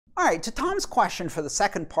All right, to Tom's question for the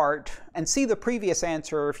second part, and see the previous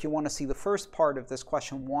answer if you want to see the first part of this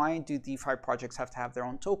question, why do DeFi projects have to have their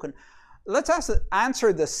own token? Let's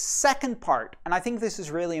answer the second part, and I think this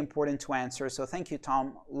is really important to answer, so thank you,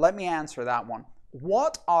 Tom. Let me answer that one.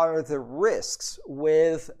 What are the risks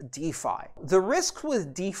with DeFi? The risks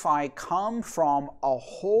with DeFi come from a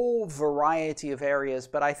whole variety of areas,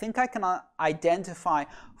 but I think I can identify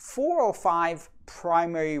 4 or 5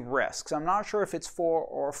 primary risks. I'm not sure if it's 4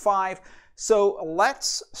 or 5. So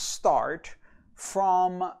let's start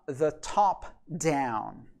from the top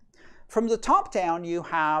down. From the top down, you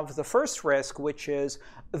have the first risk, which is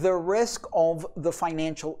the risk of the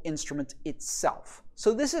financial instrument itself.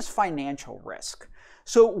 So this is financial risk.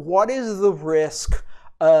 So what is the risk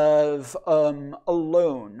of a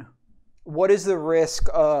loan? What is the risk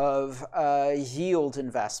of a yield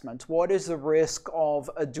investment? What is the risk of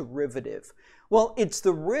a derivative? Well, it's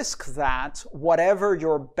the risk that whatever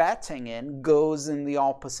you're betting in goes in the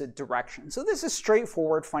opposite direction. So this is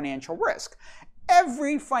straightforward financial risk.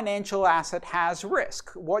 Every financial asset has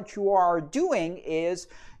risk. What you are doing is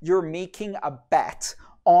you're making a bet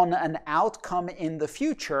on an outcome in the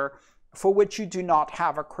future for which you do not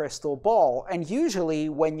have a crystal ball. And usually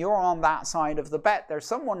when you're on that side of the bet, there's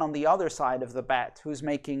someone on the other side of the bet who's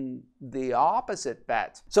making the opposite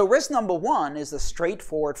bet. So risk number 1 is the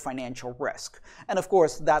straightforward financial risk. And of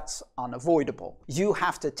course, that's unavoidable. You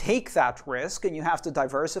have to take that risk and you have to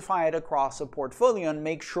diversify it across a portfolio and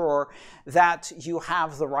make sure that you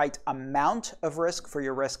have the right amount of risk for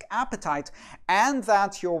your risk appetite and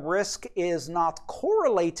that your risk is not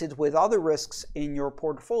correlated with other risks in your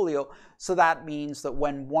portfolio. So that means that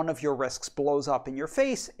when one of your risks blows up in your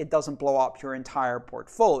face, it doesn't blow up your entire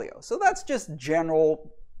portfolio. So that's just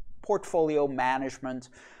general portfolio management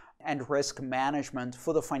and risk management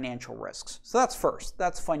for the financial risks. So that's first,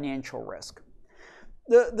 that's financial risk.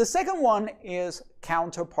 The second one is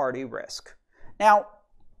counterparty risk. Now,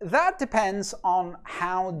 that depends on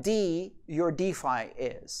how your DeFi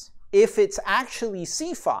is. If it's actually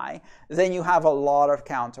CeFi, then you have a lot of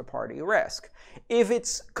counterparty risk. If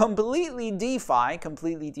it's completely DeFi,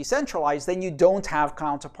 completely decentralized, then you don't have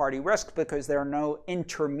counterparty risk because there are no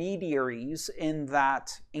intermediaries in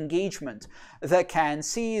that engagement that can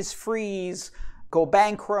seize, freeze, go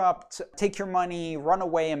bankrupt, take your money, run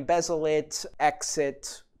away, embezzle it,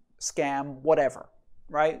 exit, scam, whatever,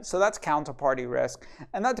 right? So that's counterparty risk,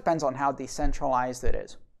 and that depends on how decentralized it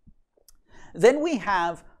is. Then we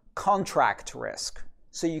have contract risk.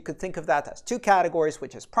 So you could think of that as 2 categories,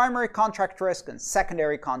 which is primary contract risk and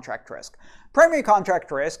secondary contract risk. Primary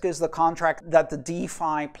contract risk is the contract that the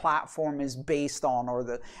DeFi platform is based on,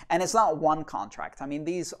 and it's not one contract. I mean,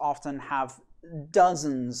 these often have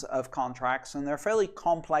dozens of contracts, and they're fairly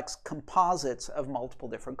complex composites of multiple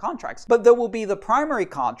different contracts. But there will be the primary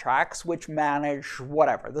contracts, which manage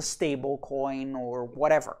whatever, the stable coin or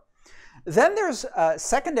whatever. Then there's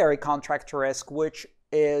secondary contract risk, which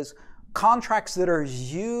is contracts that are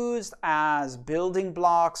used as building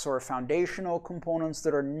blocks or foundational components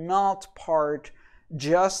that are not part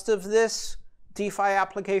just of this DeFi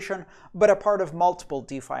application, but a part of multiple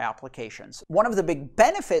DeFi applications. One of the big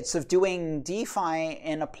benefits of doing DeFi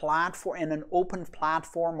in a platform, in an open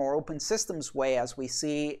platform or open systems way, as we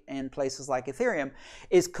see in places like Ethereum,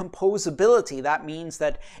 is composability. That means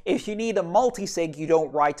that if you need a multisig, you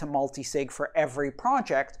don't write a multisig for every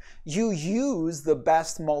project. You use the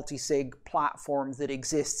best multisig platform that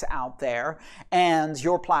exists out there, and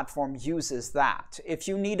your platform uses that. If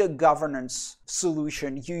you need a governance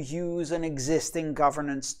solution, you use an existing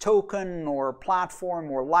governance token or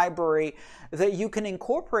platform or library that you can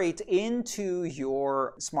incorporate into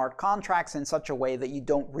your smart contracts in such a way that you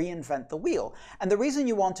don't reinvent the wheel. And the reason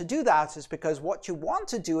you want to do that is because what you want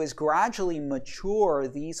to do is gradually mature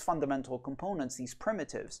these fundamental components, these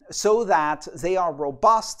primitives, so that they are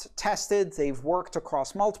robust, tested, they've worked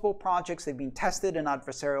across multiple projects, they've been tested in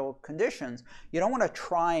adversarial conditions. You don't want to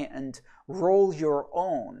try and roll your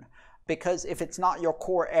own, because if it's not your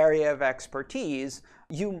core area of expertise,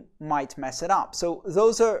 you might mess it up. So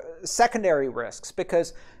those are secondary risks,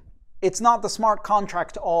 because it's not the smart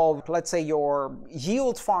contract of, let's say, your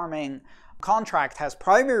yield farming contract has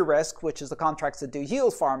primary risk, which is the contracts that do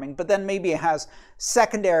yield farming, but then maybe it has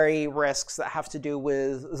secondary risks that have to do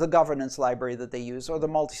with the governance library that they use or the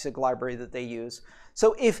multisig library that they use.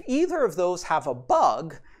 So if either of those have a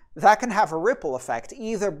bug, that can have a ripple effect,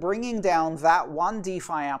 either bringing down that one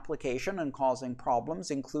DeFi application and causing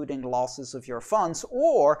problems, including losses of your funds,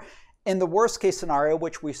 or in the worst case scenario,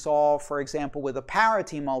 which we saw, for example, with a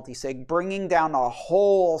parity multisig, bringing down a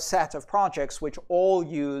whole set of projects which all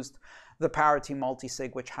used the parity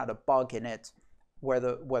multisig, which had a bug in it, where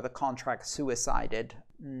the contract suicided.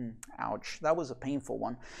 Ouch, that was a painful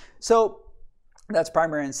one. So that's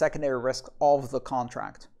primary and secondary risk of the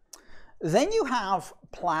contract. Then you have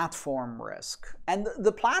platform risk. And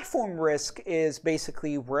the platform risk is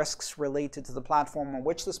basically risks related to the platform on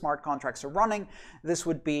which the smart contracts are running. This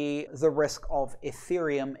would be the risk of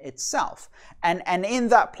Ethereum itself. And in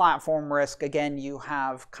that platform risk, again, you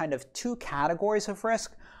have kind of two categories of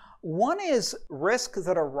risk. One is risk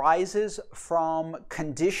that arises from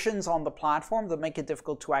conditions on the platform that make it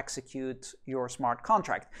difficult to execute your smart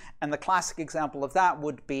contract. And the classic example of that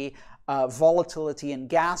would be volatility in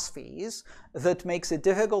gas fees that makes it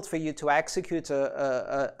difficult for you to execute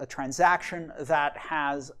a transaction that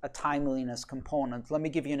has a timeliness component. Let me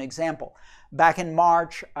give you an example. Back in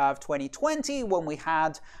March of 2020, when we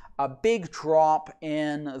had a big drop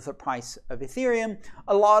in the price of Ethereum,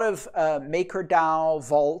 a lot of MakerDAO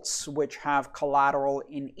vaults, which have collateral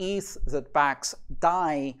in ETH that backs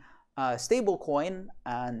DAI stablecoin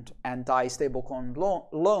and DAI stablecoin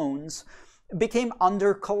loans, became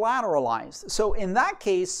under-collateralized. So in that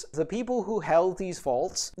case, the people who held these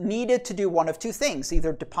vaults needed to do one of two things: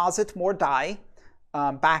 either deposit more DAI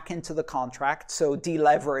back into the contract, so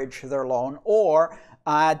deleverage their loan, or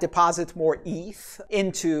deposit more ETH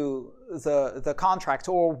into the contract,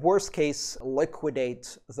 or worst case,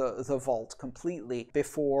 liquidate the vault completely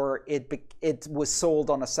before it was sold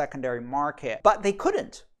on a secondary market. But they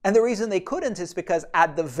couldn't. And the reason they couldn't is because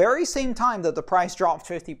at the very same time that the price dropped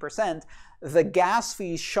 50%, the gas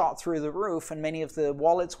fees shot through the roof, and many of the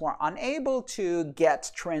wallets were unable to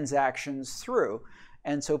get transactions through.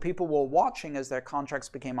 And so people were watching as their contracts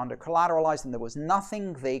became under-collateralized, and there was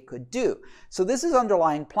nothing they could do. So this is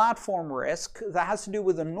underlying platform risk that has to do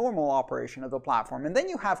with the normal operation of the platform. And then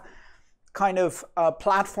you have kind of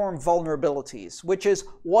platform vulnerabilities, which is,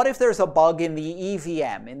 what if there's a bug in the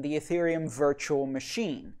EVM, in the Ethereum virtual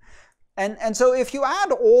machine? And so if you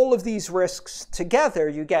add all of these risks together,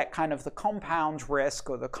 you get kind of the compound risk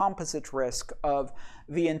or the composite risk of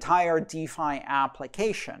the entire DeFi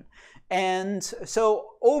application. And so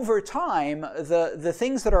over time, the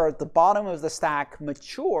things that are at the bottom of the stack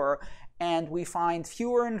mature, and we find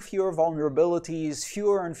fewer and fewer vulnerabilities,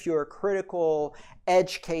 fewer and fewer critical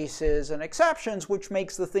edge cases and exceptions, which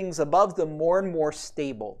makes the things above them more and more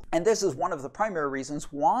stable. And this is one of the primary reasons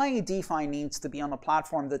why DeFi needs to be on a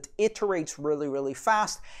platform that iterates really, really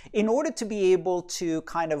fast in order to be able to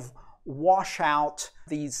kind of wash out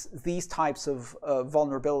these types of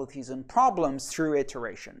vulnerabilities and problems through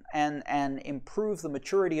iteration and improve the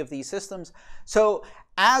maturity of these systems. So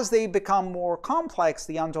as they become more complex,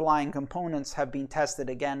 the underlying components have been tested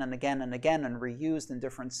again and again and again and reused in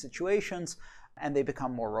different situations, and they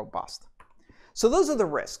become more robust. So those are the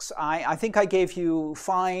risks. I think I gave you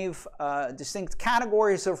 5 distinct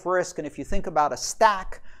categories of risk, and if you think about a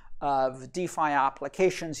stack of DeFi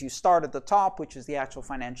applications, you start at the top, which is the actual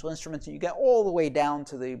financial instruments, and you get all the way down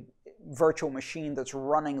to the virtual machine that's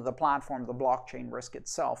running the platform, the blockchain risk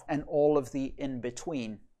itself, and all of the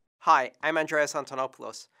in-between. Hi, I'm Andreas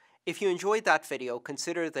Antonopoulos. If you enjoyed that video,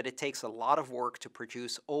 consider that it takes a lot of work to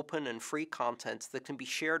produce open and free content that can be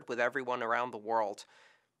shared with everyone around the world.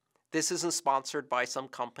 This isn't sponsored by some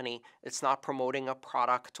company. It's not promoting a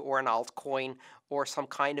product or an altcoin or some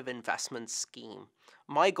kind of investment scheme.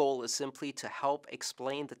 My goal is simply to help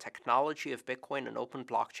explain the technology of Bitcoin and open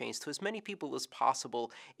blockchains to as many people as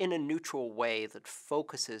possible in a neutral way that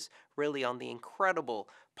focuses really on the incredible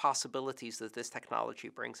possibilities that this technology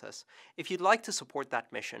brings us. If you'd like to support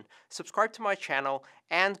that mission, subscribe to my channel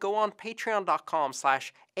and go on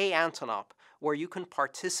patreon.com/aantonop, where you can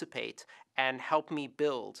participate and help me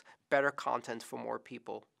build better content for more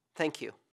people. Thank you.